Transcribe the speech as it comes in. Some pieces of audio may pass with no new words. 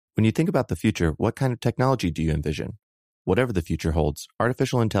When you think about the future, what kind of technology do you envision? Whatever the future holds,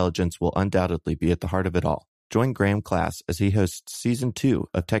 artificial intelligence will undoubtedly be at the heart of it all. Join Graham Class as he hosts Season 2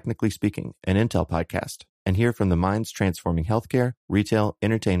 of Technically Speaking, an Intel podcast, and hear from the minds transforming healthcare, retail,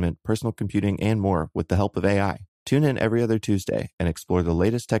 entertainment, personal computing, and more with the help of AI. Tune in every other Tuesday and explore the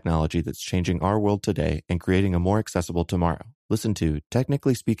latest technology that's changing our world today and creating a more accessible tomorrow. Listen to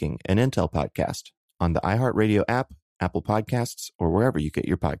Technically Speaking, an Intel podcast on the iHeartRadio app, Apple Podcasts, or wherever you get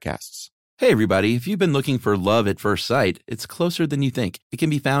your podcasts. Hey, everybody. If you've been looking for love at first sight, it's closer than you think. It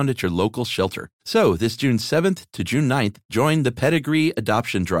can be found at your local shelter. So this June 7th to June 9th, join the Pedigree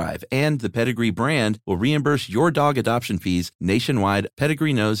Adoption Drive, and the Pedigree brand will reimburse your dog adoption fees nationwide.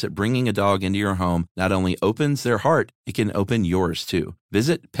 Pedigree knows that bringing a dog into your home not only opens their heart, it can open yours too.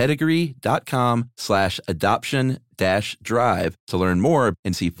 Visit pedigree.com/adoption-drive to learn more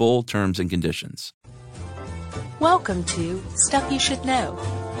and see full terms and conditions. Welcome to Stuff You Should Know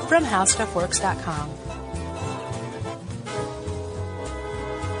from HowStuffWorks.com.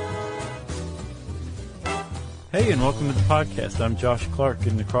 Hey, and welcome to the podcast. I'm Josh Clark,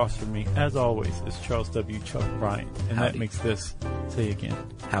 and across from me, as always, is Charles W. Chuck Bryant. And Howdy. that makes this, say again,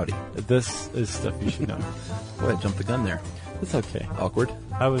 Howdy. this is Stuff You Should Know. Boy, I jumped the gun there. It's okay. Awkward?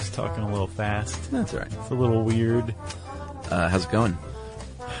 I was talking a little fast. That's all right. It's a little weird. How's it going?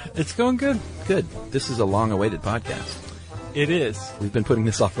 It's going good. Good. This is a long-awaited podcast. It is. We've been putting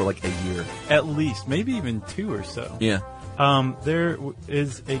this off for like a year. At least. Maybe even 2 or so. Yeah. There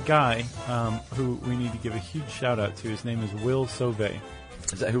is a guy who we need to give a huge shout-out to. His name is Will Sauvé.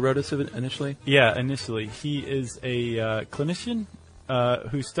 Is that who wrote us initially? Yeah, initially. He is a clinician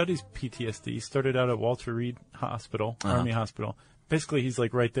who studies PTSD. He started out at Walter Reed Hospital, Army Hospital. Basically, he's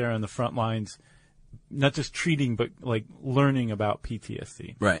like right there on the front lines, not just treating, but like learning about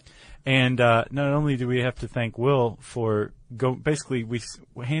PTSD. Right. And not only do we have to thank Will for basically we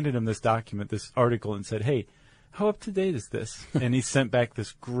handed him this document, this article, and said, hey, how up to date is this? And he sent back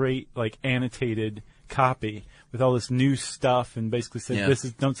this great like annotated copy with all this new stuff and basically said,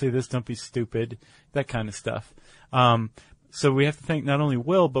 don't say this, don't be stupid, that kind of stuff. So we have to thank not only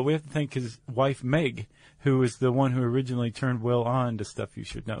Will, but we have to thank his wife, Meg, who is the one who originally turned Will on to Stuff You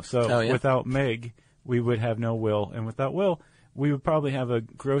Should Know. So without Meg, we would have no Will. And without Will, we would probably have a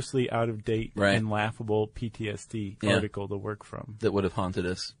grossly out-of-date and laughable PTSD article to work from. That would have haunted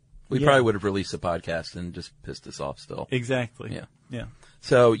us. We probably would have released a podcast and just pissed us off still. Exactly. Yeah.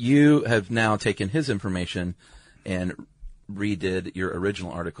 So you have now taken his information and redid your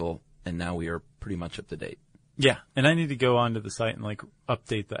original article, and now we are pretty much up to date. Yeah, and I need to go onto the site and like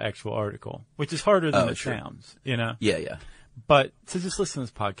update the actual article, which is harder than it sounds, you know? Yeah. But to just listen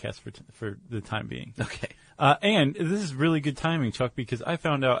to this podcast for the time being. Okay. And this is really good timing, Chuck, because I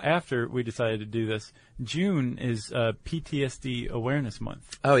found out after we decided to do this, June is PTSD Awareness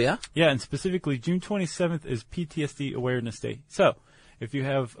Month. Oh, yeah? Yeah, and specifically June 27th is PTSD Awareness Day. So if you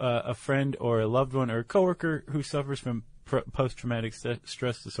have a friend or a loved one or a coworker who suffers from post-traumatic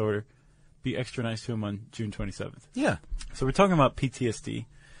stress disorder, be extra nice to him on June 27th. Yeah. So we're talking about PTSD,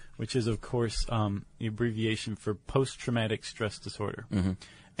 which is, of course, the abbreviation for post-traumatic stress disorder. Mm-hmm.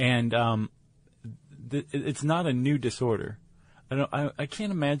 And it's not a new disorder. I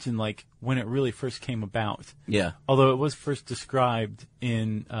can't imagine, like, when it really first came about. Yeah. Although it was first described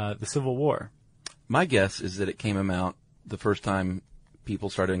in the Civil War. My guess is that it came about the first time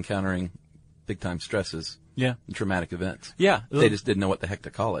people started encountering big-time stresses. Yeah. And traumatic events. Yeah. They just didn't know what the heck to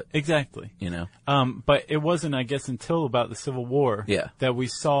call it. Exactly. You know? But it wasn't, I guess, until about the Civil War that we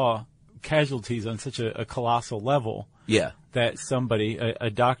saw casualties on such a colossal level. Yeah. That somebody, a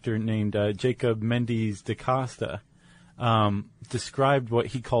doctor named Jacob Mendes da Costa, described what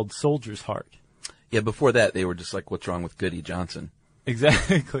he called soldier's heart. Yeah, before that, they were just like, what's wrong with Goody Johnson?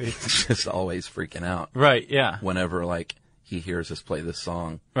 Exactly. Just always freaking out. Right, yeah. Whenever, like, he hears us play this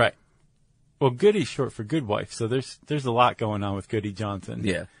song. Right. Well, Goody's short for good wife, so there's a lot going on with Goody Johnson.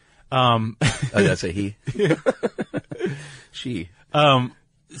 Yeah. Did I say he? Yeah. She.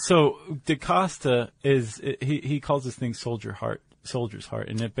 So Da Costa he calls this thing soldier's heart,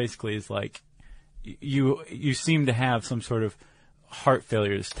 and it basically is like you seem to have some sort of heart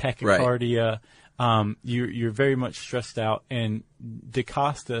failure, this tachycardia. Right. You're very much stressed out, and Da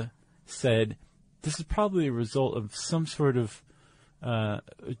Costa said this is probably a result of some sort of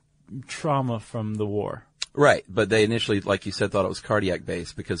trauma from the war. Right, but they initially, like you said, thought it was cardiac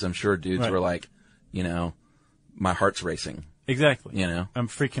based because I'm sure dudes were like, you know, my heart's racing. Exactly. You know? I'm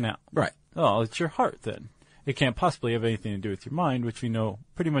freaking out. Right. Oh, it's your heart then. It can't possibly have anything to do with your mind, which we know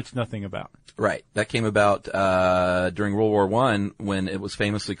pretty much nothing about. Right. That came about during World War I when it was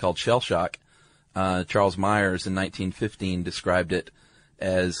famously called shell shock. Charles Myers in 1915 described it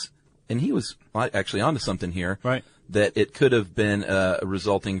as, and he was actually onto something here, Right. that it could have been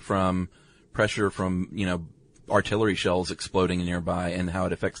resulting from pressure from, artillery shells exploding nearby and how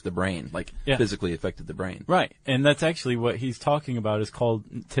it affects the brain, physically affected the brain. Right. And that's actually what he's talking about is called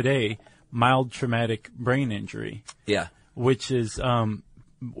today mild traumatic brain injury, Yeah. which is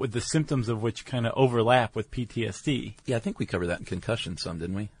with the symptoms of which kind of overlap with PTSD. Yeah, I think we covered that in concussion some,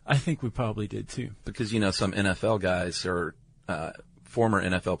 didn't we? I think we probably did too. Because, some NFL guys or former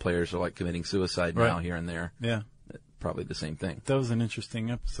NFL players are like committing suicide now Right. here and there. Yeah. Probably the same thing. That was an interesting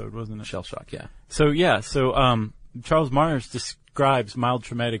episode, wasn't it? Shell shock, yeah. So Charles Myers describes mild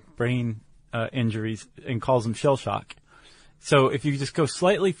traumatic brain injuries and calls them shell shock. So if you just go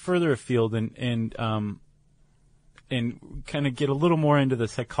slightly further afield and kind of get a little more into the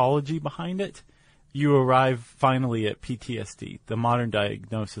psychology behind it, you arrive finally at PTSD, the modern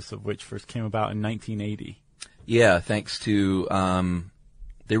diagnosis of which first came about in 1980. Yeah, thanks to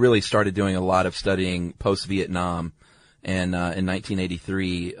they really started doing a lot of studying post-Vietnam. And in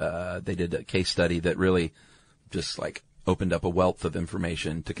 1983, they did a case study that really just opened up a wealth of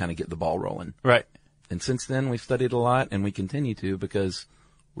information to kind of get the ball rolling. Right. And since then, we've studied a lot, and we continue to because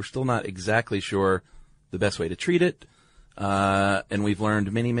we're still not exactly sure the best way to treat it. And we've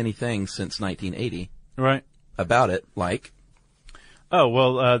learned many, many things since 1980 Right. about it, like... Oh,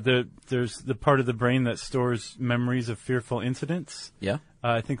 well, there's the part of the brain that stores memories of fearful incidents. Yeah.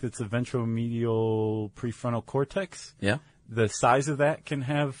 I think that's the ventromedial prefrontal cortex. Yeah. The size of that can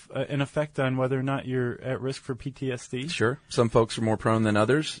have an effect on whether or not you're at risk for PTSD. Sure. Some folks are more prone than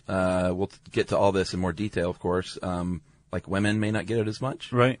others. We'll get to all this in more detail, of course. Like women may not get it as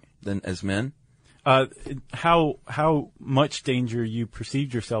much. Right. Than as men. How much danger you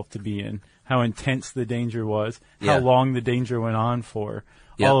perceived yourself to be in, how intense the danger was, Yeah. how long the danger went on for.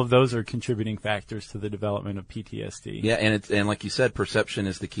 Yeah. All of those are contributing factors to the development of PTSD. Yeah, and like you said, perception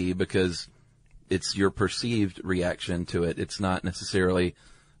is the key because it's your perceived reaction to it. It's not necessarily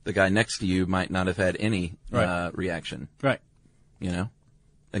the guy next to you might not have had any Right. reaction, Right.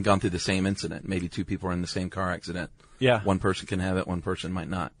 and gone through the same incident. Maybe two people are in the same car accident. Yeah. One person can have it, one person might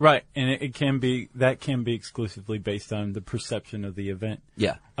not. Right. And it can be exclusively based on the perception of the event.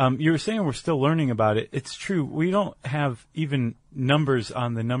 Yeah. You were saying we're still learning about it. It's true. We don't have even numbers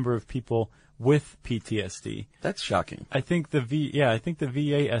on the number of people with PTSD. That's shocking. I think the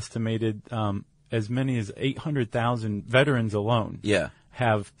VA estimated as many as 800,000 veterans alone Yeah.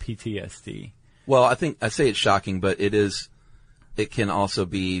 have PTSD. Well, I say it's shocking, but it can also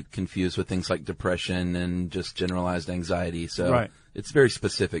be confused with things like depression and just generalized anxiety. So Right. it's very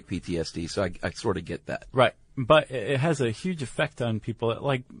specific PTSD. So I sort of get that. Right. But it has a huge effect on people,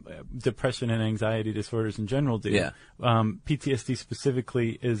 like depression and anxiety disorders in general do. Yeah. PTSD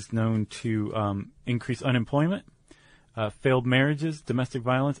specifically is known to increase unemployment, failed marriages, domestic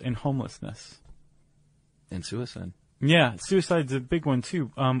violence, and homelessness. And suicide. Yeah, suicide's a big one, too.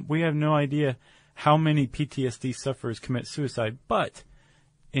 We have no idea how many PTSD sufferers commit suicide, but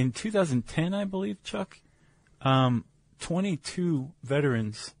in 2010, I believe, Chuck, 22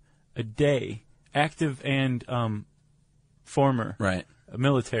 veterans a day, active and former Right.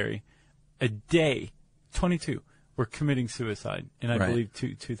 military, a day, 22 were committing suicide in, I Right. believe,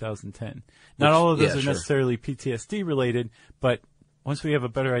 2010. Not all of those yeah, are sure. necessarily PTSD related, but once we have a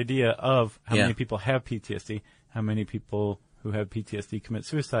better idea of how Yeah. many people have PTSD, how many people who have PTSD commit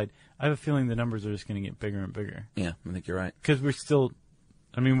suicide, I have a feeling the numbers are just going to get bigger and bigger. Yeah, I think you're right. Because we're still,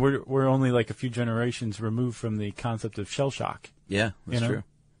 we're only like a few generations removed from the concept of shell shock. Yeah, that's You know? true.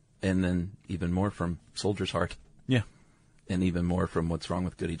 And then even more from Soldier's Heart. Yeah. And even more from What's Wrong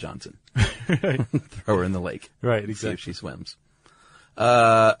with Goody Johnson. Throw her in the lake. Right, See exactly. if she swims.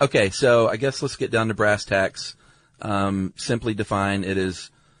 Okay, so I guess let's get down to brass tacks. Simply define, it is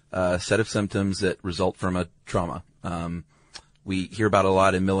a set of symptoms that result from a trauma. We hear about it a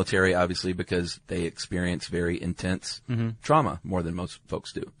lot in military, obviously, because they experience very intense trauma more than most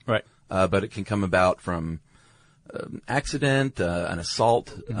folks do. Right. But it can come about from accident, an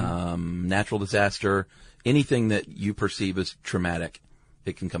assault, natural disaster, anything that you perceive as traumatic,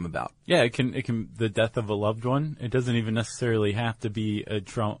 it can come about. Yeah, it can, the death of a loved one. It doesn't even necessarily have to be a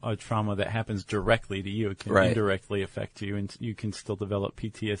trauma that happens directly to you. It can Right. indirectly affect you, and you can still develop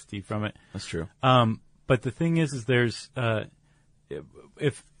PTSD from it. That's true. But the thing is there's,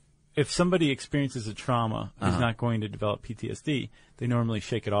 if somebody experiences a trauma, is not going to develop PTSD, they normally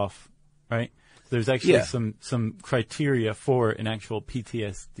shake it off, right? There's actually Yeah. some criteria for an actual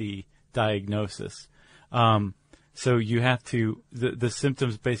PTSD diagnosis. So you have to, the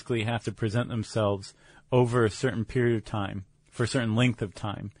symptoms basically have to present themselves over a certain period of time for a certain length of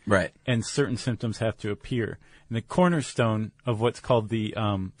time. Right. And certain symptoms have to appear. And the cornerstone of what's called the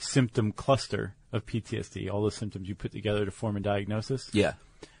symptom cluster of PTSD, all the symptoms you put together to form a diagnosis. Yeah.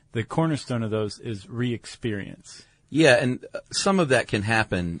 The cornerstone of those is re-experience. Yeah, and some of that can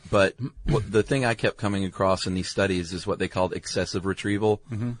happen, but the thing I kept coming across in these studies is what they called excessive retrieval.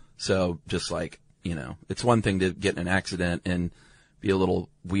 Mm-hmm. So just like, it's one thing to get in an accident and be a little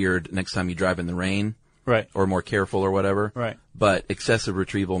weird next time you drive in the rain. Right. Or more careful or whatever. Right. But excessive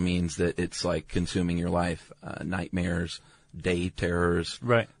retrieval means that it's like consuming your life, nightmares, day terrors.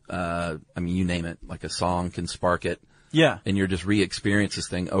 Right. You name it. Like a song can spark it. Yeah. And you're just re-experience this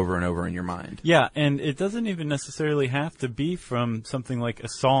thing over and over in your mind. Yeah, and it doesn't even necessarily have to be from something like a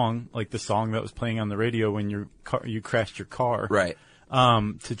song, like the song that was playing on the radio when you crashed your car. Right.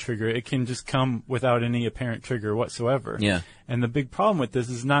 To trigger it. It can just come without any apparent trigger whatsoever. Yeah. And the big problem with this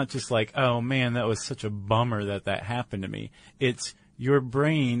is not just like, oh man, that was such a bummer that happened to me. It's your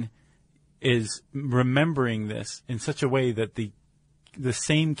brain is remembering this in such a way that the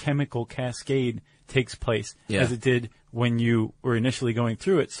same chemical cascade takes place as it did when you were initially going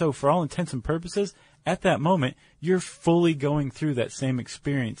through it. So for all intents and purposes, at that moment, you're fully going through that same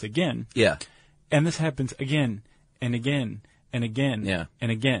experience again. Yeah. And this happens again and again and again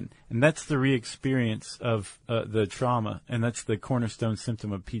and again. And that's the re-experience of the trauma, and that's the cornerstone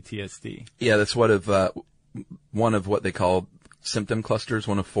symptom of PTSD. Yeah, that's one of what they call symptom clusters,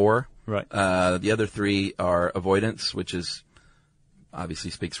 one of 4. Right. The other 3 are avoidance, which is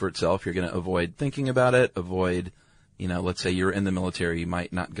obviously speaks for itself. You're going to avoid thinking about it, avoid, let's say you're in the military, you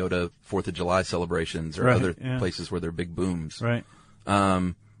might not go to 4th of July celebrations or other places where there are big booms. Right.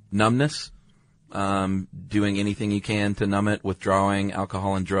 Numbness, doing anything you can to numb it, withdrawing,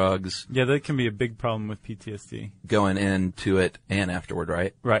 alcohol and drugs. Yeah, that can be a big problem with PTSD. Going into it and afterward,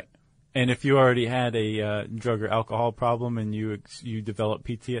 right? Right. And if you already had a drug or alcohol problem and you develop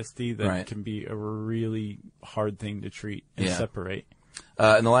PTSD, that can be a really hard thing to treat and separate.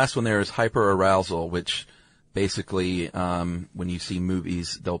 And the last one there is hyperarousal, which basically, when you see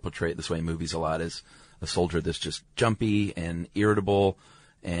movies, they'll portray it this way in movies a lot, as a soldier that's just jumpy and irritable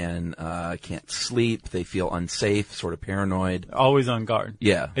and can't sleep. They feel unsafe, sort of paranoid. Always on guard.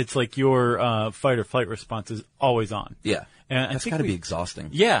 Yeah. It's like your fight or flight response is always on. Yeah. And that's got to be exhausting.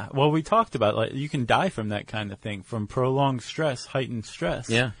 Yeah. Well, we talked about, like, you can die from that kind of thing, from prolonged stress, heightened stress.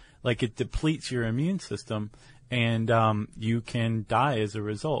 Yeah. Like, it depletes your immune system, and you can die as a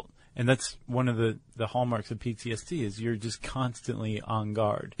result. And that's one of the hallmarks of PTSD, is you're just constantly on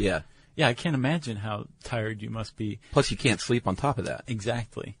guard. Yeah. Yeah, I can't imagine how tired you must be. Plus, you can't sleep on top of that.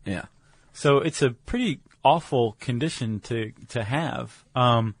 Exactly. Yeah. So it's a pretty awful condition to have.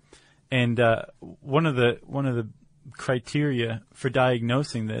 And one of the criteria for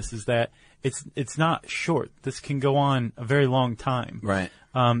diagnosing this is that it's not short. This can go on a very long time. Right.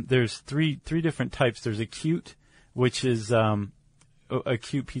 There's three different types. There's acute, which is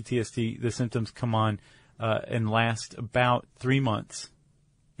acute PTSD. The symptoms come on and last about 3 months.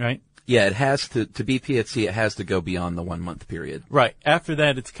 Right. Yeah, it has to be PTSD. It has to go beyond the 1 month period. Right. After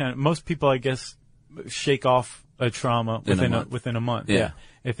that, it's kind of, most people, I guess, shake off a trauma within a month. Yeah.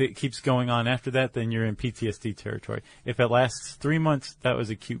 If it keeps going on after that, then you're in PTSD territory. If it lasts 3 months, that was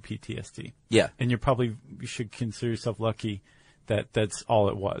acute PTSD. Yeah. And you should consider yourself lucky that that's all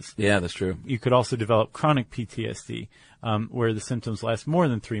it was. Yeah, that's true. You could also develop chronic PTSD, where the symptoms last more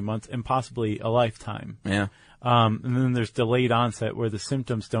than 3 months and possibly a lifetime. Yeah. And then there's delayed onset, where the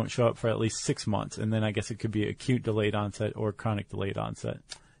symptoms don't show up for at least 6 months. And then I guess it could be acute delayed onset or chronic delayed onset.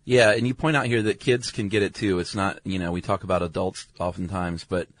 Yeah, and you point out here that kids can get it too. It's not, we talk about adults oftentimes,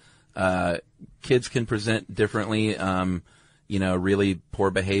 but kids can present differently. Really poor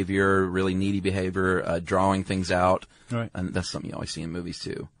behavior, really needy behavior, drawing things out. Right. And that's something you always see in movies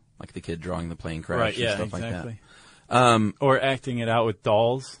too, like the kid drawing the plane crash and stuff exactly. like that. Or acting it out with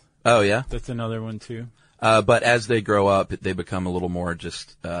dolls. Oh, yeah? That's another one too. But as they grow up, they become a little more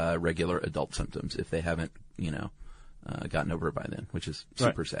just regular adult symptoms if they haven't, gotten over it by then, which is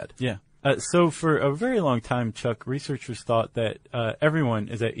super sad. Yeah. So for a very long time, Chuck, researchers thought that everyone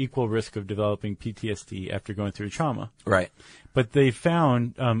is at equal risk of developing PTSD after going through trauma. Right. But they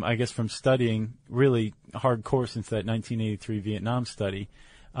found, I guess from studying really hardcore since that 1983 Vietnam study,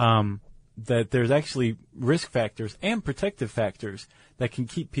 that there's actually risk factors and protective factors that can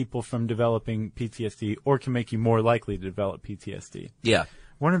keep people from developing PTSD or can make you more likely to develop PTSD. Yeah.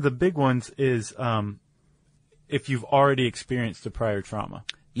 One of the big ones is if you've already experienced a prior trauma.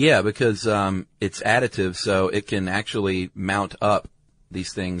 Yeah, because it's additive, so it can actually mount up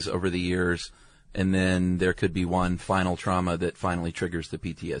these things over the years and then there could be one final trauma that finally triggers the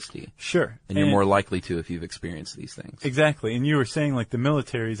PTSD. Sure. And you're more likely to if you've experienced these things. Exactly. And you were saying like the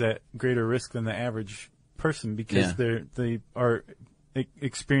military is at greater risk than the average person because they are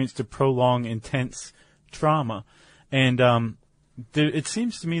experienced a prolonged, intense trauma. And it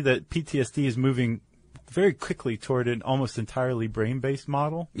seems to me that PTSD is moving very quickly toward an almost entirely brain-based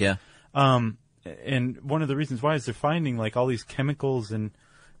model. Yeah. And one of the reasons why is they're finding like all these chemicals and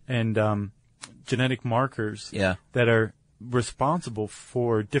genetic markers that are responsible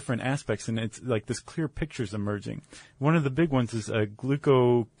for different aspects, and it's like this clear picture's emerging. One of the big ones is a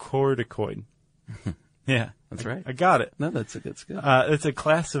glucocorticoid. Yeah, that's right. I got it. No, that's good. It's a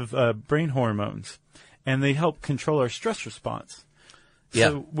class of brain hormones, and they help control our stress response.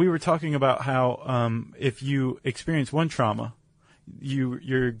 So we were talking about how if you experience one trauma,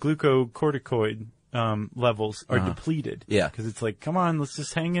 your glucocorticoid levels are depleted. Yeah. Because it's like, come on, let's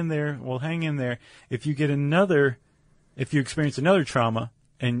just hang in there. We'll hang in there. If you experience another trauma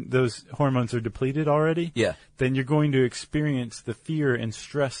and those hormones are depleted already, then you're going to experience the fear and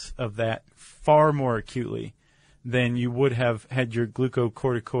stress of that far more acutely than you would have had your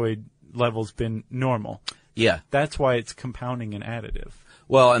glucocorticoid levels been normal. Yeah. That's why it's compounding and additive.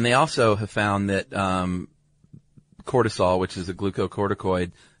 Well, and they also have found that cortisol, which is a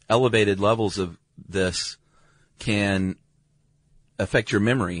glucocorticoid, elevated levels of this can affect your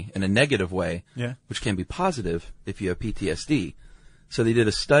memory in a negative way, which can be positive if you have PTSD. So they did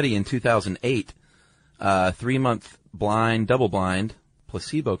a study in 2008, 3-month blind, double-blind,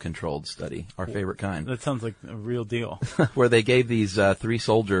 placebo-controlled study, our favorite kind. That sounds like a real deal. Where they gave these 3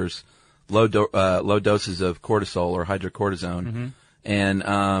 soldiers low doses of cortisol or hydrocortisone,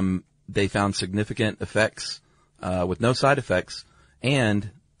 and they found significant effects with no side effects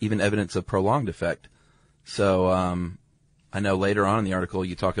and even evidence of prolonged effect. So I know later on in the article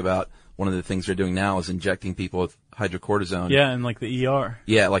you talk about one of the things they're doing now is injecting people with hydrocortisone. Yeah, and like the ER.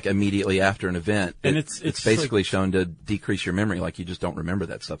 Yeah, like immediately after an event. And it's basically like, shown to decrease your memory, like you just don't remember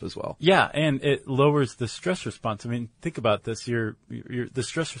that stuff as well. Yeah, and it lowers the stress response. I mean, think about this. The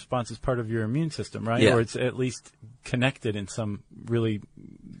stress response is part of your immune system, right? Yeah. Or it's at least connected in some really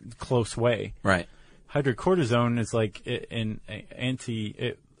close way. Right. Hydrocortisone is like an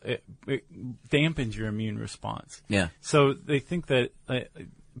anti... It dampens your immune response. Yeah. So they think that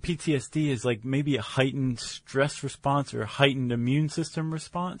PTSD is like maybe a heightened stress response or a heightened immune system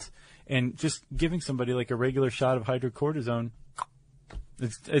response, and just giving somebody like a regular shot of hydrocortisone,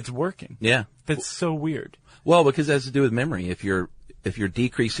 it's working. Yeah. That's so weird. Well, because it has to do with memory. If you're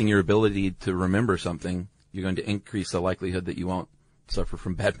decreasing your ability to remember something, you're going to increase the likelihood that you won't suffer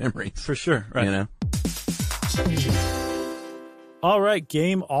from bad memories. For sure. Right. You know? All right,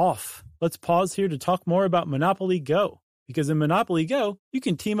 game off. Let's pause here to talk more about Monopoly Go. Because in Monopoly Go, you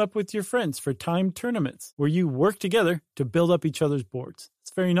can team up with your friends for timed tournaments where you work together to build up each other's boards.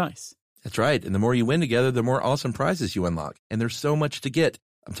 It's very nice. That's right. And the more you win together, the more awesome prizes you unlock. And there's so much to get.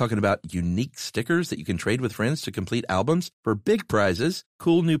 I'm talking about unique stickers that you can trade with friends to complete albums for big prizes,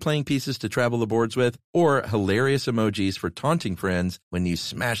 cool new playing pieces to travel the boards with, or hilarious emojis for taunting friends when you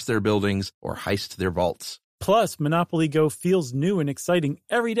smash their buildings or heist their vaults. Plus, Monopoly Go feels new and exciting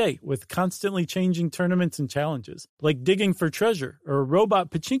every day with constantly changing tournaments and challenges, like digging for treasure or a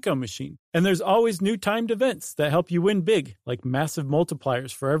robot pachinko machine. And there's always new timed events that help you win big, like massive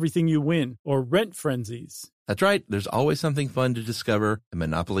multipliers for everything you win or rent frenzies. That's right. There's always something fun to discover in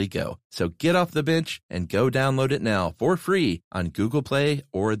Monopoly Go. So get off the bench and go download it now for free on Google Play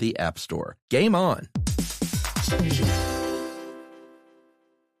or the App Store. Game on!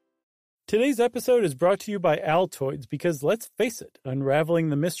 Today's episode is brought to you by Altoids because, let's face it, unraveling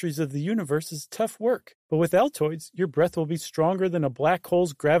the mysteries of the universe is tough work. But with Altoids, your breath will be stronger than a black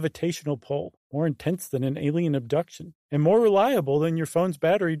hole's gravitational pull, more intense than an alien abduction, and more reliable than your phone's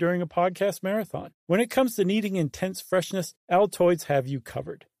battery during a podcast marathon. When it comes to needing intense freshness, Altoids have you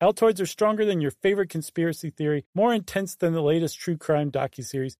covered. Altoids are stronger than your favorite conspiracy theory, more intense than the latest true crime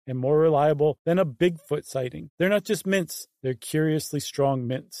docuseries, and more reliable than a Bigfoot sighting. They're not just mints, they're curiously strong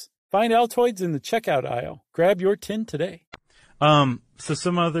mints. Find Altoids in the checkout aisle. Grab your tin today. So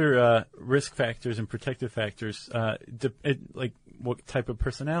some other risk factors and protective factors, like what type of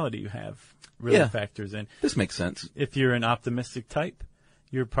personality you have, really factors in. This makes sense. If you're an optimistic type,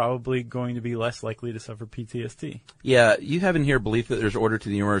 you're probably going to be less likely to suffer PTSD. Yeah, you have in here belief that there's order to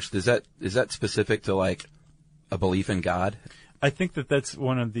the universe. Is that specific to like a belief in God? I think that's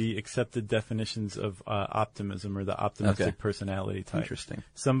one of the accepted definitions of optimism, or the optimistic personality type. Interesting.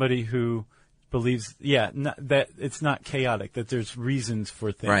 Somebody who believes, that it's not chaotic, that there's reasons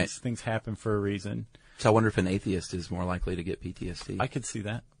for things. Right. Things happen for a reason. So I wonder if an atheist is more likely to get PTSD. I could see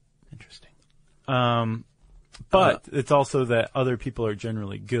that. Interesting. But it's also that other people are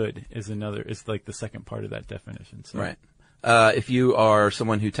generally good is like the second part of that definition. So. Right. If you are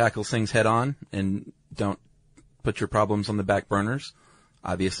someone who tackles things head on and don't put your problems on the back burners,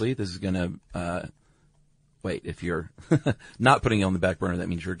 obviously this is going to, if you're not putting it on the back burner, that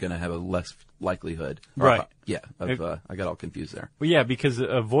means you're going to have a less likelihood. Right. I got all confused there. Well, yeah, because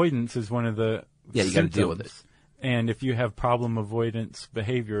avoidance is one of the you got to deal with it. And if you have avoidant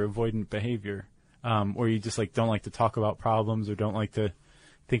behavior, or you just don't like to talk about problems or don't like to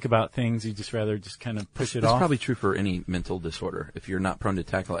think about things, you just rather just kind of push it off. That's probably true for any mental disorder. If you're not prone to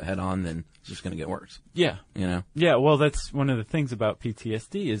tackle it head on, then it's just going to get worse. Yeah. You know? Yeah, well, that's one of the things about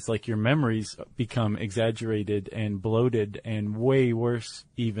PTSD is your memories become exaggerated and bloated and way worse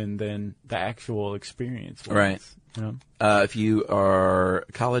even than the actual experience was. Right. You know? If you are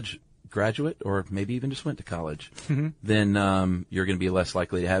a college graduate or maybe even just went to college, then you're going to be less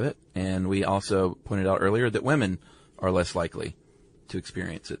likely to have it. And we also pointed out earlier that women are less likely to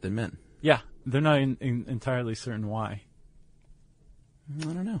experience it than men. Yeah, they're not entirely certain why. I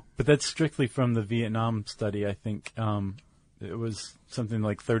don't know. But that's strictly from the Vietnam study, I think. It was something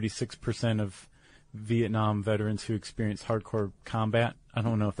like 36% of Vietnam veterans who experienced hardcore combat. I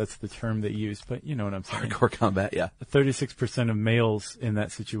don't know if that's the term they use, but you know what I'm saying. Hardcore combat, yeah. 36% of males in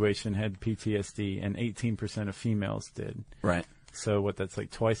that situation had PTSD, and 18% of females did. Right. So that's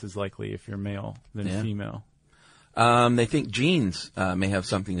twice as likely if you're male than female. They think genes may have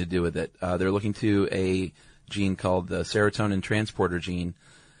something to do with it. They're looking to a gene called the serotonin transporter gene,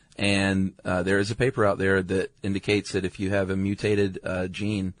 and there is a paper out there that indicates that if you have a mutated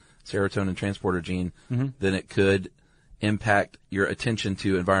gene, serotonin transporter gene, then it could impact your attention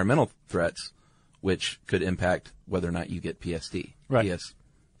to environmental threats, which could impact whether or not you get PTSD. Right.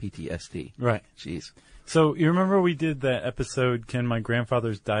 PTSD. Right. Jeez. So you remember we did that episode, Can My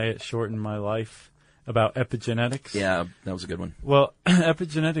Grandfather's Diet Shorten My Life, about epigenetics? Yeah, that was a good one. Well,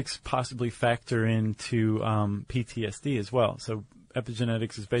 epigenetics possibly factor into PTSD as well. So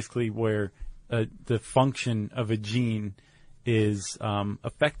epigenetics is basically where the function of a gene is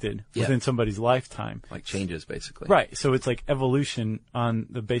affected within somebody's lifetime. Like changes, basically. Right. So it's like evolution on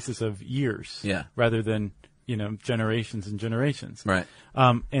the basis of years rather than, generations and generations. Right.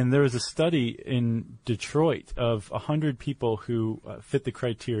 And there was a study in Detroit of 100 people who fit the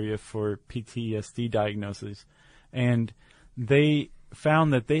criteria for PTSD diagnosis, and they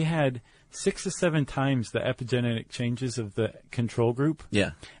found that they had 6 to 7 times the epigenetic changes of the control group.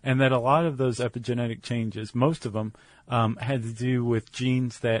 Yeah. And that a lot of those epigenetic changes, most of them, had to do with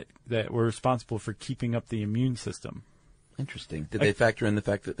genes that were responsible for keeping up the immune system. Interesting. Did they factor in the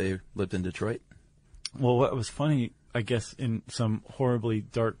fact that they lived in Detroit? Well, what was funny, I guess, in some horribly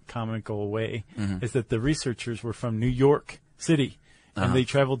dark, comical way, is that the researchers were from New York City, and they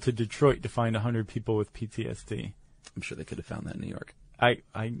traveled to Detroit to find 100 people with PTSD. I'm sure they could have found that in New York. I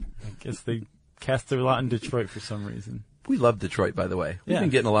guess they cast their lot in Detroit for some reason. We love Detroit, by the way. We've been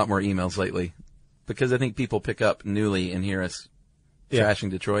getting a lot more emails lately because I think people pick up newly and hear us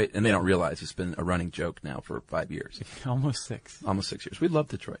trashing Detroit, and they don't realize it's been a running joke now for 5 years. Almost 6. Almost 6 years. We love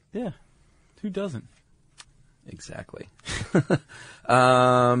Detroit. Yeah. Who doesn't? Exactly.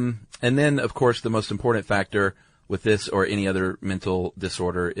 And then, of course, the most important factor with this or any other mental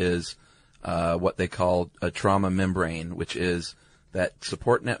disorder is what they call a trauma membrane, which is that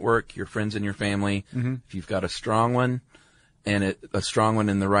support network, your friends and your family. If you've got a strong one, and a strong one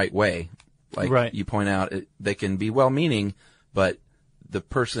in the right way, like you point out, they can be well-meaning, but the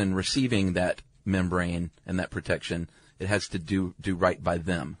person receiving that membrane and that protection, it has to do right by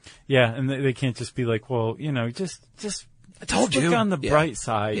them. Yeah, and they can't just be like, well, just I told you. Look on the bright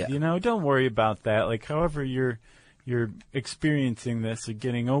side, don't worry about that. Like, however you're experiencing this or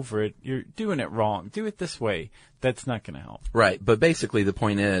getting over it, you're doing it wrong. Do it this way. That's not going to help. Right, but basically the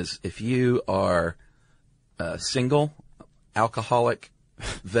point is, if you are a single, alcoholic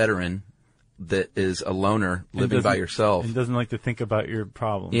veteran that is a loner living by yourself and doesn't like to think about your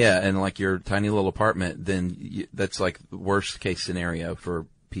problems. Yeah, and like your tiny little apartment, then that's like the worst case scenario for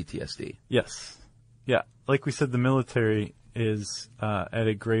PTSD. Yes. Yeah. Like we said, the military is at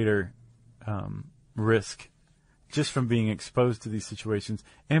a greater risk just from being exposed to these situations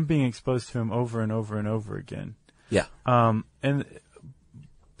and being exposed to them over and over and over again. Yeah.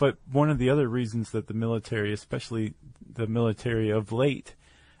 But one of the other reasons that the military, especially the military of late,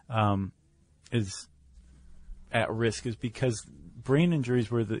 is at risk is because brain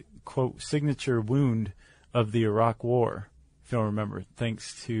injuries were the, quote, signature wound of the Iraq War, if you'll remember,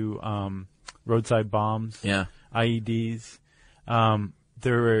 thanks to roadside bombs, IEDs.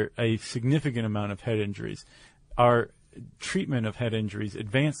 There were a significant amount of head injuries. Our treatment of head injuries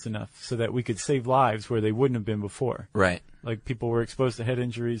advanced enough so that we could save lives where they wouldn't have been before. Right. Like people were exposed to head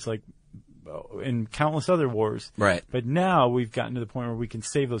injuries like in countless other wars. Right. But now we've gotten to the point where we can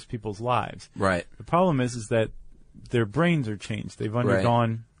save those people's lives. Right. The problem is that their brains are changed. They've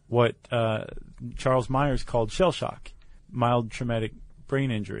undergone what Charles Myers called shell shock, mild traumatic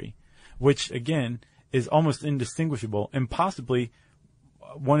brain injury, which again is almost indistinguishable and possibly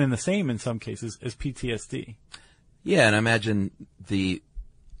one and the same in some cases as PTSD. Yeah, and I imagine the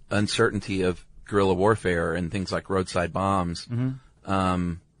uncertainty of guerrilla warfare and things like roadside bombs.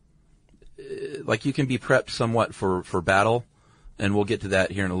 Like you can be prepped somewhat for battle, and we'll get to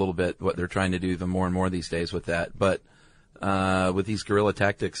that here in a little bit, what they're trying to do even more and more these days with that. But with these guerrilla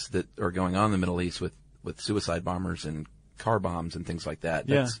tactics that are going on in the Middle East with suicide bombers and car bombs and things like that,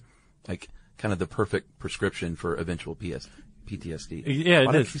 that's like kind of the perfect prescription for eventual PTSD. Yeah, Why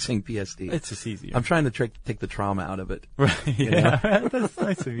it do I is. keep saying PSD? It's just easier. I'm trying to take the trauma out of it. Right. Yeah. That's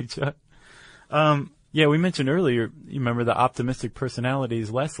nice of you, Chuck. Yeah, we mentioned earlier, you remember the optimistic personality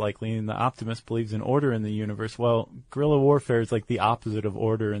is less likely, and the optimist believes in order in the universe. Well, guerrilla warfare is like the opposite of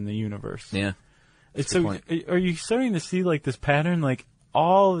order in the universe. Yeah. It's so, are you starting to see like this pattern? Like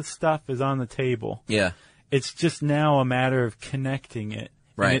all the stuff is on the table. Yeah. It's just now a matter of connecting it.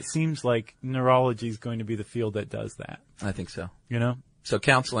 Right. And it seems like neurology is going to be the field that does that. I think so. You know? So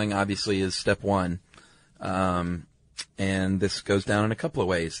counseling obviously is step one. And this goes down in a couple of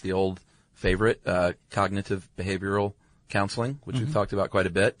ways. The old favorite, cognitive behavioral counseling, which we've talked about quite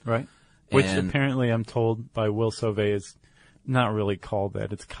a bit. Right. Which apparently I'm told by Will Sauvé is not really called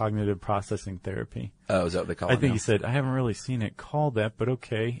that. It's cognitive processing therapy. Oh, is that what they call it? I think now? he said, I haven't really seen it called that, but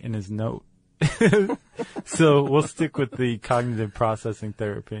okay, in his note. So we'll stick with the cognitive processing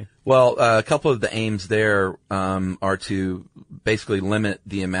therapy. Well, a couple of the aims there are to basically limit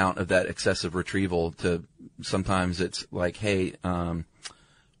the amount of that excessive retrieval to sometimes it's like, hey,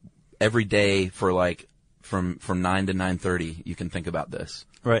 every day for like from 9 to 9:30, you can think about this.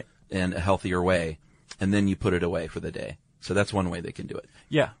 Right. In a healthier way, and then you put it away for the day. So that's one way they can do it.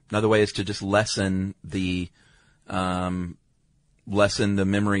 Yeah. Another way is to just lessen the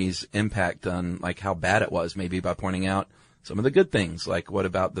memory's impact on like how bad it was, maybe by pointing out some of the good things, like what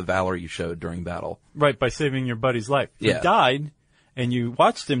about the valor you showed during battle? Right, by saving your buddy's life. Yeah. He died, and you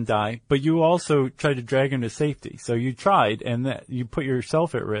watched him die, but you also tried to drag him to safety. So you tried, and that you put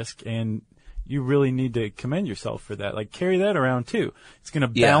yourself at risk, and you really need to commend yourself for that. Like, carry that around, too. It's going to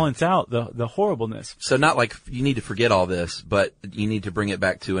balance out the horribleness. So not like you need to forget all this, but you need to bring it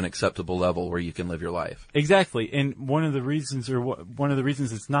back to an acceptable level where you can live your life. Exactly. And one of the reasons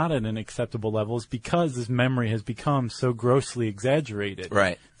it's not at an acceptable level is because this memory has become so grossly exaggerated.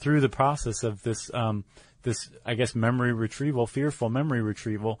 Right. Through the process of this, I guess, memory retrieval, fearful memory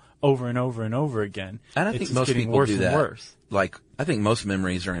retrieval over and over and over again. And I It's think just most getting people worse do and that. worse. Like, I think most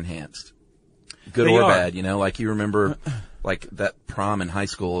memories are enhanced. Good They or are. bad, you know, like you remember like that prom in high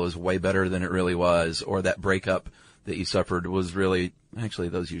school was way better than it really was, or that breakup that you suffered was really, actually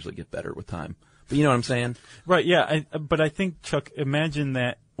those usually get better with time. But you know what I'm saying? Right, yeah. But I think, Chuck, imagine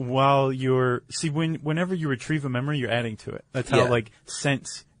that while whenever you retrieve a memory, you're adding to it. That's how,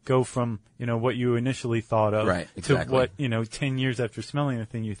 scents go from, what you initially thought of Right, exactly. to what, 10 years after smelling the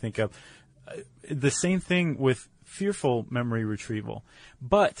thing you think of. The same thing with fearful memory retrieval.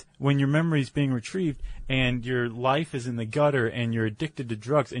 But when your memory is being retrieved and your life is in the gutter and you're addicted to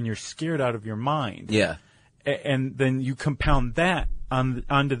drugs and you're scared out of your mind. Yeah. And then you compound that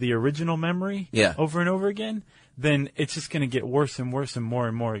onto the original memory over and over again, then it's just going to get worse and worse and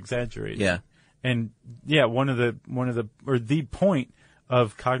more exaggerated. Yeah. And the point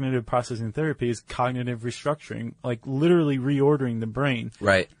of cognitive processing therapy is cognitive restructuring, like literally reordering the brain.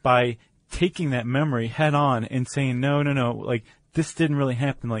 Right. By taking that memory head on and saying, no, like this didn't really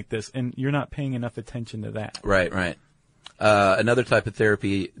happen like this, and you're not paying enough attention to that. Right, right. Another type of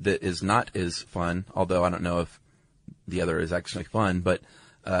therapy that is not as fun, although I don't know if the other is actually fun, but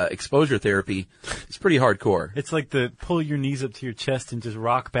exposure therapy is pretty hardcore. It's like the pull your knees up to your chest and just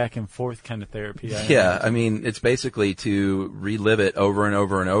rock back and forth kind of therapy. I mean, it's basically to relive it over and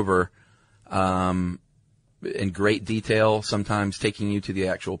over and over, in great detail, sometimes taking you to the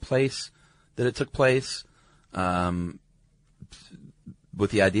actual place that it took place,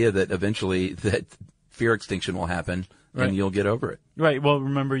 with the idea that eventually that fear extinction will happen and you'll get over it. Right. Well,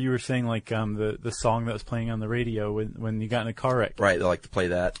 remember you were saying like the song that was playing on the radio when you got in a car wreck. Right. They like to play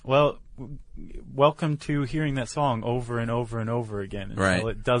that. Well, welcome to hearing that song over and over and over again until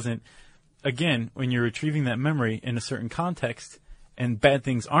it doesn't. Again, when you're retrieving that memory in a certain context and bad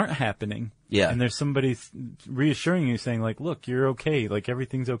things aren't happening. Yeah. And there's somebody reassuring you saying like, look, you're okay. Like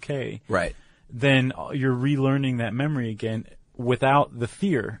everything's okay. Right. then you're relearning that memory again without the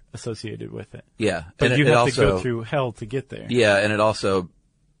fear associated with it. Yeah. But and you it have also, to go through hell to get there. Yeah, and it also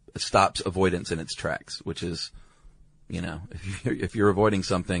stops avoidance in its tracks, which is, if you're avoiding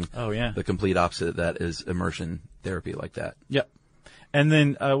something, the complete opposite of that is immersion therapy like that. Yep. And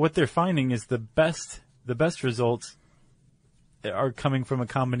then what they're finding is the best results are coming from a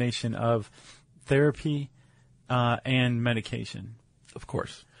combination of therapy and medication. Of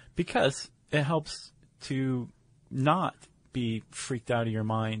course. Because it helps to not be freaked out of your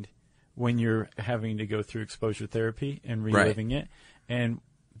mind when you're having to go through exposure therapy and reliving it. And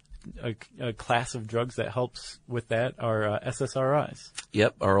a class of drugs that helps with that are SSRIs.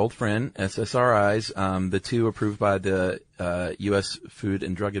 Yep, our old friend, SSRIs. The two approved by the U.S. Food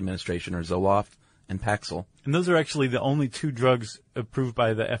and Drug Administration are Zoloft and Paxil. And those are actually the only two drugs approved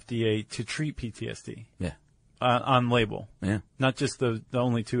by the FDA to treat PTSD. Yeah. On label. Yeah. Not just the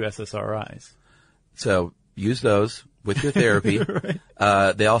only two SSRIs. So use those with your therapy. Right.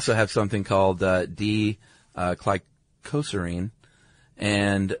 They also have something called D-glycoserine.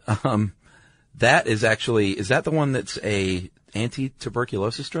 And that is that the one that's a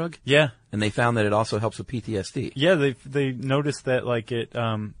anti-tuberculosis drug? Yeah. And they found that it also helps with PTSD. Yeah, they noticed that it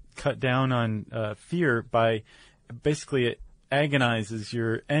cut down on fear by basically it agonizes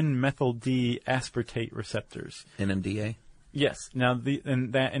your N-methyl D aspartate receptors. NMDA? Yes. Now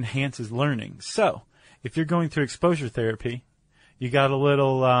and that enhances learning. So, if you're going through exposure therapy, you got a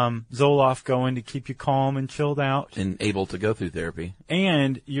little Zoloft going to keep you calm and chilled out. And able to go through therapy.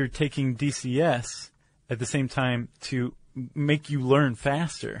 And you're taking DCS at the same time to make you learn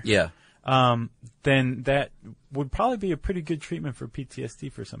faster. Yeah. Then that would probably be a pretty good treatment for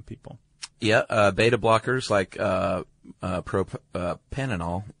PTSD for some people. Yeah, beta blockers like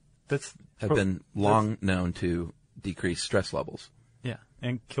propranolol have been long known to decrease stress levels. Yeah,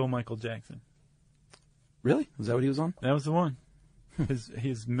 and kill Michael Jackson. Really? Was that what he was on? That was the one.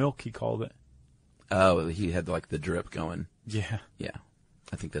 His milk, he called it. Oh, he had the drip going. Yeah. Yeah.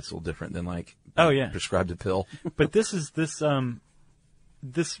 I think that's a little different than prescribed a pill. But this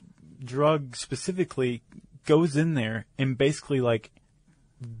drug specifically goes in there and basically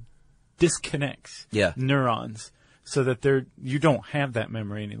disconnects neurons so that you don't have that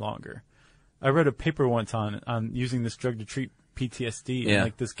memory any longer. I read a paper once on using this drug to treat PTSD,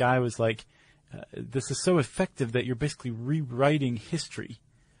 and this guy was like, this is so effective that you're basically rewriting history.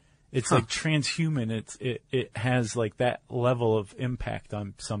 It's transhuman. It has that level of impact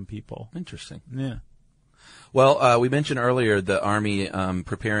on some people. Interesting. Yeah. Well, we mentioned earlier the Army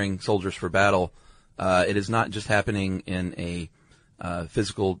preparing soldiers for battle. It is not just happening in a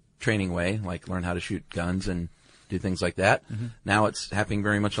physical training way, like learn how to shoot guns and do things like that. Mm-hmm. Now it's happening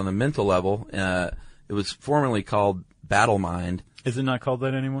very much on the mental level. It was formerly called Battle Mind. Is it not called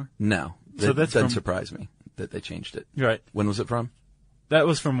that anymore? No. So that doesn't surprise me that they changed it. Right. When was it from? That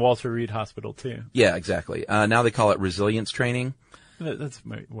was from Walter Reed Hospital, too. Yeah, exactly. Now they call it resilience training. That's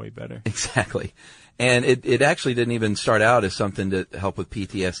way better. Exactly. And it actually didn't even start out as something to help with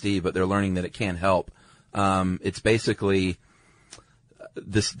PTSD, but they're learning that it can help. It's basically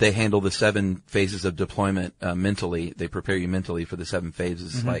they handle the 7 phases of deployment mentally. They prepare you mentally for the 7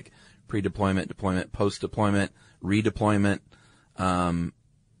 phases, like pre-deployment, deployment, post-deployment, redeployment,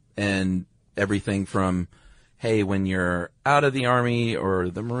 and everything from, hey, when you're out of the Army or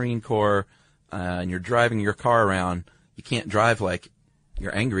the Marine Corps and you're driving your car around, you can't drive like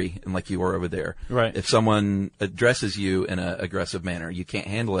you're angry and like you were over there. Right. If someone addresses you in an aggressive manner, you can't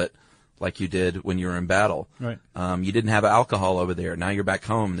handle it like you did when you were in battle. Right. You didn't have alcohol over there. Now you're back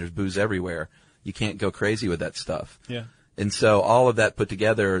home. There's booze everywhere. You can't go crazy with that stuff. Yeah. And so all of that put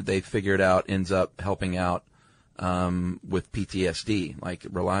together, they figured out ends up helping out with PTSD, like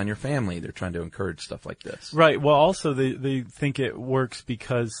rely on your family. They're trying to encourage stuff like this. Right. Well, also they think it works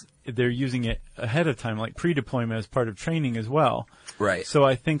because they're using it ahead of time, like pre-deployment as part of training as well. Right. So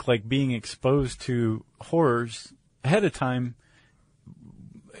I think being exposed to horrors ahead of time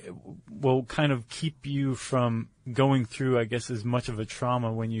will kind of keep you from going through, I guess, as much of a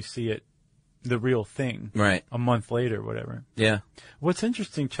trauma when you see it, the real thing. Right. A month later, whatever. Yeah. What's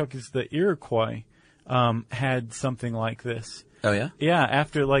interesting, Chuck, is the Iroquois had something like this. Oh, yeah? Yeah,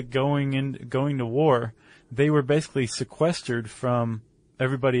 after going to war, they were basically sequestered from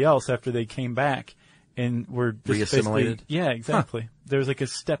everybody else after they came back and were just re-assimilated? Yeah, exactly. Huh. There was a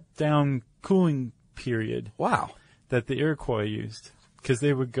step-down cooling period. Wow. That the Iroquois used because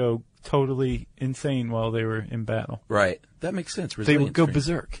they would go totally insane while they were in battle. Right. That makes sense. They would go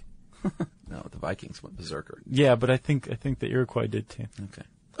berserk. No, the Vikings went berserker. Yeah, but I think the Iroquois did too.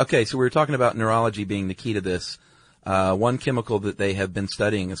 Okay, so we were talking about neurology being the key to this. One chemical that they have been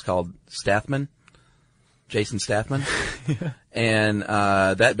studying is called Jason Statham. Yeah. And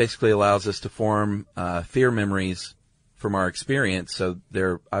that basically allows us to form fear memories from our experience. So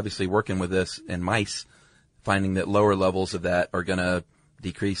they're obviously working with this in mice, finding that lower levels of that are going to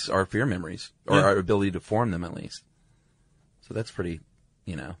decrease our fear memories, or our ability to form them at least. So that's pretty,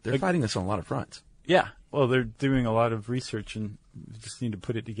 they're fighting this on a lot of fronts. Yeah. Well, they're doing a lot of research and just need to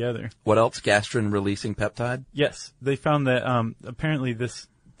put it together. What else? Gastrin-releasing peptide? Yes. They found that apparently this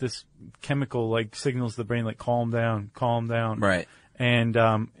chemical like signals the brain like calm down. Right. And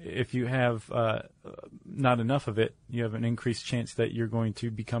if you have not enough of it, you have an increased chance that you're going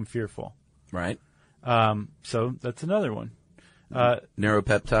to become fearful. Right. So that's another one.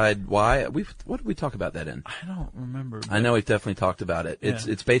 Neuropeptide Y. What did we talk about that in? I don't remember. I know we've definitely talked about it.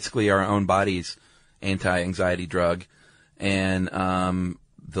 It's basically our own body's anti-anxiety drug, and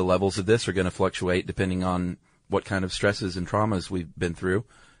the levels of this are going to fluctuate depending on what kind of stresses and traumas we've been through.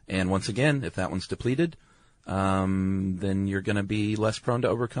 And once again, if that one's depleted, then you're going to be less prone to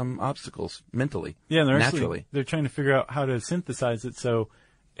overcome obstacles mentally. Yeah, and naturally. They're trying to figure out how to synthesize it. So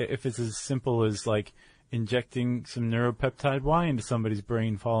if it's as simple as like injecting some neuropeptide Y into somebody's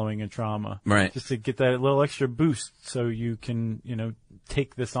brain following a trauma, right, just to get that little extra boost, so you can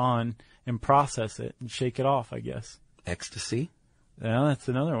take this on and process it and shake it off, I guess. Ecstasy. Yeah, that's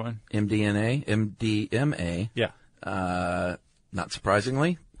another one. MDMA. Yeah. Not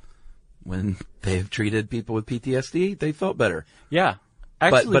surprisingly, when they've treated people with PTSD, they felt better. Yeah.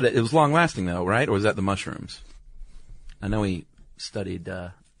 Actually, but it was long lasting though, right? Or was that the mushrooms? I know he studied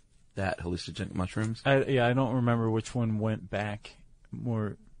that hallucinogenic mushrooms. I don't remember which one went back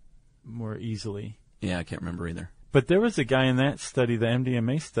more easily. Yeah, I can't remember either. But there was a guy in that study, the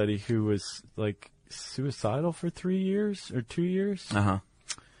MDMA study, who was like suicidal for 3 years or 2 years. Uh-huh.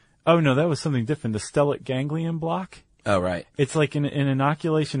 Oh no, that was something different. The stellate ganglion block. Oh, right. It's like an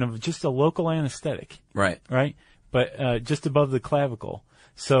inoculation of just a local anesthetic. Right. Right? But just above the clavicle.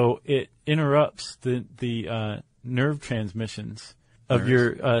 So it interrupts the nerve transmissions of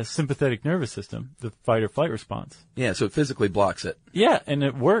your sympathetic nervous system, the fight or flight response. Yeah, so it physically blocks it. Yeah, and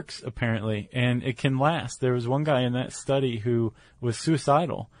it works, apparently, and it can last. There was one guy in that study who was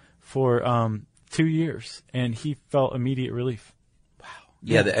suicidal for 2 years, and he felt immediate relief. Wow.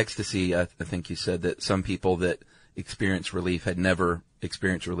 Yeah, the ecstasy, I think you said that some people that experience relief had never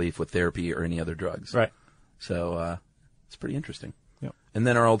experienced relief with therapy or any other drugs. Right. So it's pretty interesting. Yep. And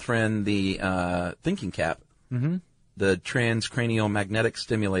then our old friend, the thinking cap, the transcranial magnetic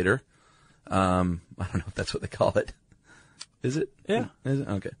stimulator. I don't know if that's what they call it. Is it? Yeah. Is it?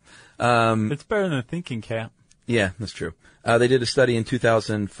 Okay. It's better than a thinking cap. Yeah, that's true. They did a study in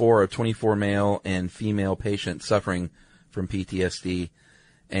 2004 of 24 male and female patients suffering from PTSD,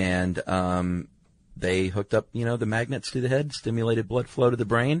 and they hooked up, the magnets to the head, stimulated blood flow to the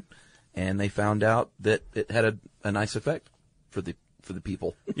brain, and they found out that it had a nice effect for the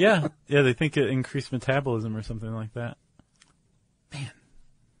people. Yeah, they think it increased metabolism or something like that. Man,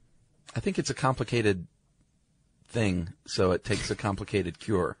 I think it's a complicated thing, so it takes a complicated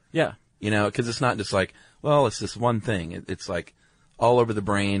cure. Yeah. Because it's not just like, well, it's this one thing. It's like all over the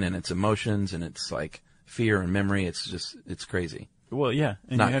brain, and it's emotions, and it's like fear and memory. It's crazy. Well, yeah,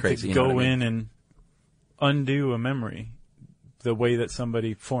 and not you have crazy, to go I mean? in and undo a memory the way that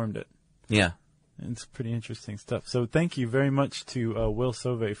somebody formed it. Yeah. It's pretty interesting stuff. So thank you very much to Will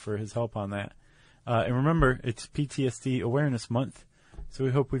Sauvé for his help on that. And remember, it's PTSD Awareness Month, so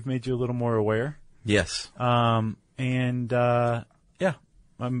we hope we've made you a little more aware. Yes. Yeah,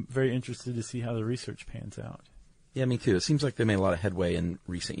 I'm very interested to see how the research pans out. Yeah, me too. It seems like they made a lot of headway in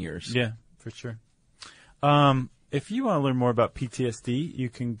recent years. Yeah, for sure. If you want to learn more about PTSD, you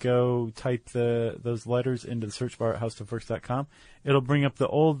can go type those letters into the search bar at howstuffworks.com. It'll bring up the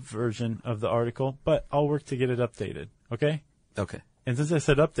old version of the article, but I'll work to get it updated. Okay? Okay. And since I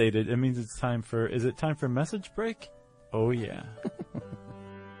said updated, it means it's time for, is it time for message break? Oh, yeah.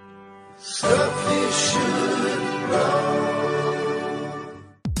 Stuff you should know.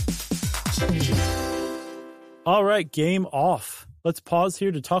 All right, game off. Let's pause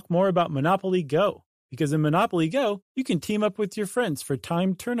here to talk more about Monopoly Go. Because in Monopoly Go, you can team up with your friends for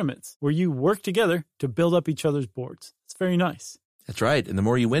timed tournaments where you work together to build up each other's boards. It's very nice. That's right. And the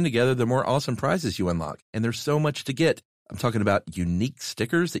more you win together, the more awesome prizes you unlock. And there's so much to get. I'm talking about unique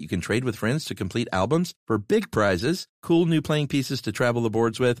stickers that you can trade with friends to complete albums for big prizes, cool new playing pieces to travel the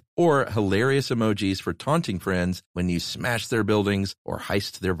boards with, or hilarious emojis for taunting friends when you smash their buildings or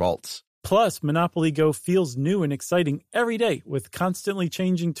heist their vaults. Plus, Monopoly Go feels new and exciting every day with constantly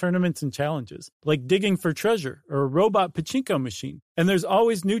changing tournaments and challenges, like digging for treasure or a robot pachinko machine. And there's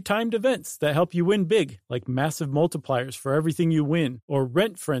always new timed events that help you win big, like massive multipliers for everything you win or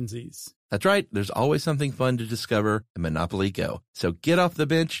rent frenzies. That's right. There's always something fun to discover in Monopoly Go. So get off the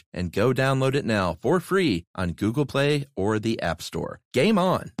bench and go download it now for free on Google Play or the App Store. Game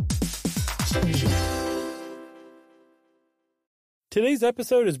on. Today's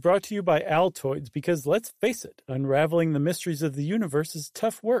episode is brought to you by Altoids because, let's face it, unraveling the mysteries of the universe is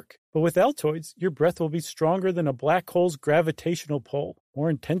tough work. But with Altoids, your breath will be stronger than a black hole's gravitational pull, more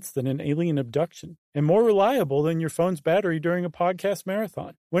intense than an alien abduction, and more reliable than your phone's battery during a podcast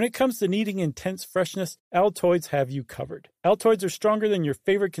marathon. When it comes to needing intense freshness, Altoids have you covered. Altoids are stronger than your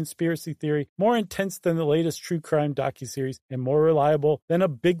favorite conspiracy theory, more intense than the latest true crime docuseries, and more reliable than a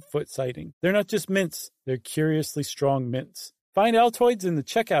Bigfoot sighting. They're not just mints, they're curiously strong mints. Find Altoids in the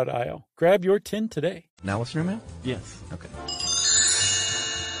checkout aisle. Grab your tin today. Now listener mail? Yes. Okay.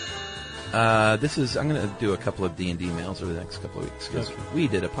 I'm going to do a couple of D&D mails over the next couple of weeks because we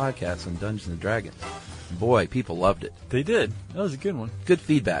did a podcast on Dungeons & Dragons. Boy, people loved it. They did. That was a good one. Good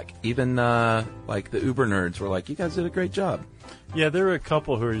feedback. Even, like, the Uber nerds were like, you guys did a great job. Yeah, there were a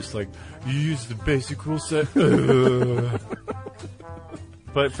couple who were just like, you used the basic rule set.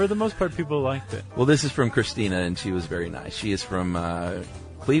 But for the most part, people liked it. Well, this is from Christina, and she was very nice. She is from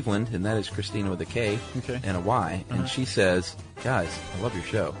Cleveland, and that is Christina with a K and a Y. And she says, guys, I love your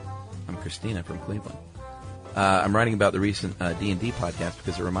show. I'm Christina from Cleveland. I'm writing about the recent D&D podcast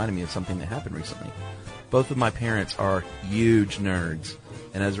because it reminded me of something that happened recently. Both of my parents are huge nerds,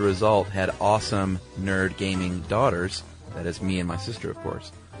 and as a result had awesome nerd gaming daughters. That is me and my sister, of course.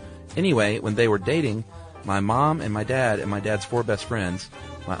 Anyway, when they were dating, my mom and my dad's four best friends,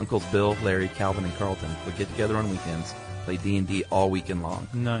 my uncles Bill, Larry, Calvin, and Carlton, would get together on weekends, play D&D all weekend long.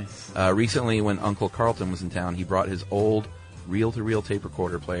 Nice. Recently, when Uncle Carlton was in town, he brought his old reel-to-reel tape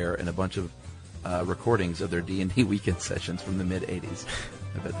recorder player and a bunch of recordings of their D&D weekend sessions from the mid-'80s.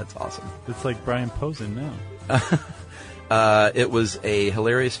 I bet that's awesome. It's like Brian Posen now. It was a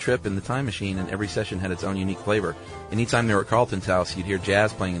hilarious trip in the time machine, and every session had its own unique flavor. Anytime they were at Carlton's house, you'd hear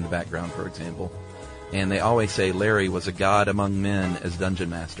jazz playing in the background, for example. And they always say Larry was a god among men as Dungeon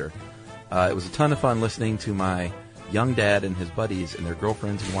Master. It was a ton of fun listening to my young dad and his buddies and their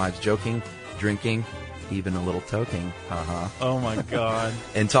girlfriends and wives joking, drinking, even a little toking, Oh my God.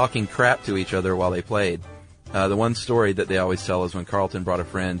 and talking crap to each other while they played. The one story that they always tell is when Carlton brought a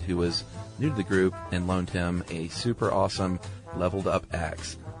friend who was new to the group and loaned him a super awesome leveled up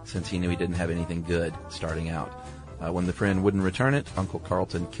axe since he knew he didn't have anything good starting out. When the friend wouldn't return it, Uncle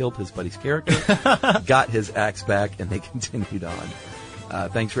Carlton killed his buddy's character, got his axe back, and they continued on.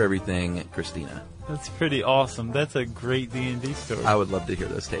 Thanks for everything, Christina. That's pretty awesome. That's a great D&D story. I would love to hear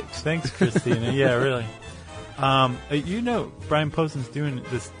those tapes. Thanks, Christina. Yeah, really. Brian Posen's doing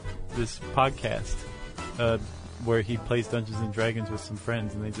this podcast where he plays Dungeons and Dragons with some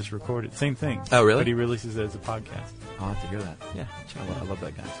friends, and they just record it. Same thing. Oh, really? But he releases it as a podcast. I'll have to hear that. Yeah. I love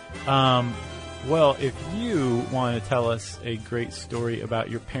that guy. Well, if you want to tell us a great story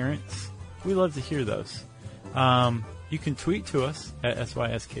about your parents, we love to hear those. You can tweet to us at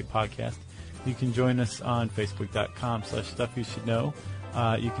SYSK Podcast. You can join us on Facebook.com/StuffYouShouldKnow.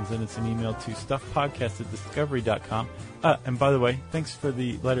 You can send us an email to StuffPodcast@Discovery.com. And by the way, thanks for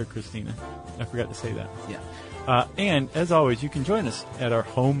the letter, Christina. I forgot to say that. Yeah. And as always, you can join us at our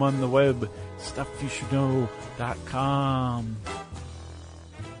home on the web, StuffYouShouldKnow.com.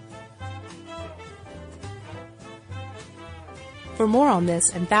 For more on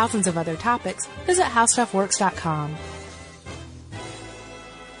this and thousands of other topics, visit HowStuffWorks.com.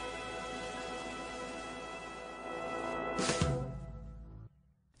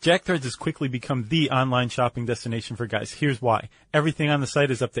 JackThreads has quickly become the online shopping destination for guys. Here's why. Everything on the site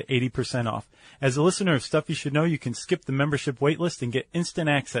is up to 80% off. As a listener of Stuff You Should Know, you can skip the membership waitlist and get instant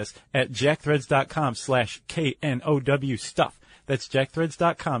access at jackthreads.com/KNOW stuff. That's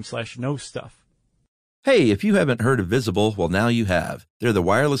jackthreads.com/no stuff. Hey, if you haven't heard of Visible, well, now you have. They're the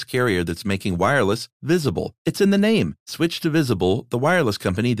wireless carrier that's making wireless visible. It's in the name. Switch to Visible, the wireless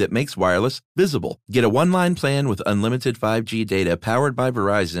company that makes wireless visible. Get a one-line plan with unlimited 5G data powered by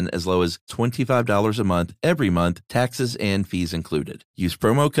Verizon as low as $25 a month, every month, taxes and fees included. Use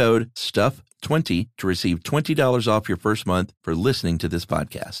promo code STUFF20 to receive $20 off your first month for listening to this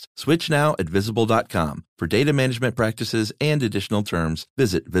podcast. Switch now at Visible.com. For data management practices and additional terms,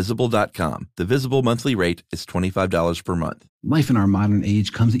 visit Visible.com. The Visible monthly rate is $25 per month. Life in our modern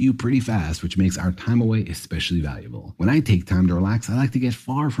age comes at you pretty fast, which makes our time away especially valuable. When I take time to relax, I like to get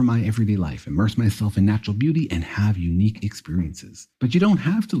far from my everyday life, immerse myself in natural beauty, and have unique experiences. But you don't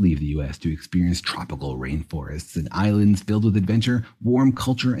have to leave the U.S. to experience tropical rainforests and islands filled with adventure, warm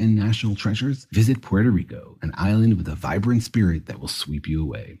culture, and national treasures. Visit Puerto Rico, an island with a vibrant spirit that will sweep you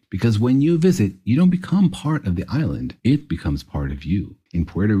away. Because when you visit, you don't become part of the island, it becomes part of you. In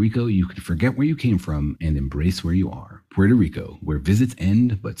Puerto Rico, you can forget where you came from and embrace where you are. Puerto Rico, where visits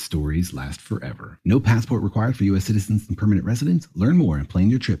end, but stories last forever. No passport required for U.S. citizens and permanent residents. Learn more and plan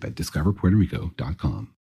your trip at discoverpuertorico.com.